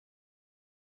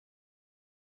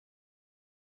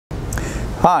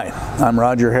Hi, I'm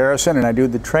Roger Harrison and I do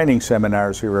the training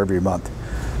seminars here every month.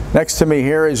 Next to me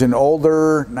here is an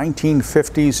older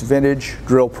 1950s vintage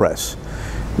drill press.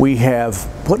 We have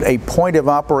put a point of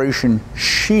operation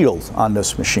shield on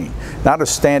this machine. Not a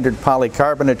standard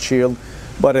polycarbonate shield,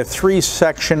 but a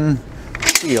 3-section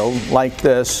shield like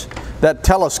this that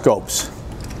telescopes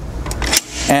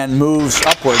and moves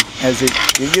upward as you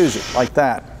use it, like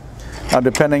that. Now,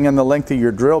 depending on the length of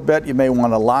your drill bit, you may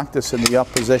want to lock this in the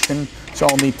up position so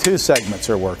only 2 segments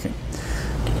are working.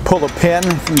 Pull a pin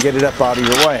and get it up out of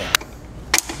your way.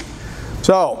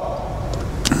 So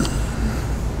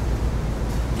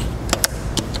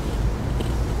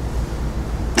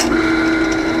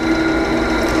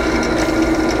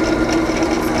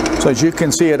as you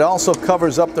can see, it also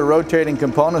covers up the rotating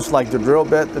components like the drill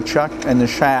bit, the chuck, and the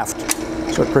shaft.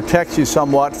 So it protects you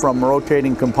somewhat from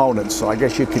rotating components. So I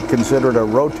guess you could consider it a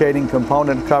rotating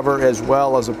component cover as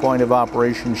well as a point of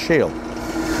operation shield.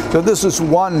 So this is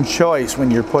one choice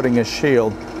when you're putting a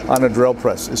shield on a drill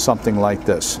press, is something like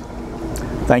this.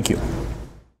 Thank you.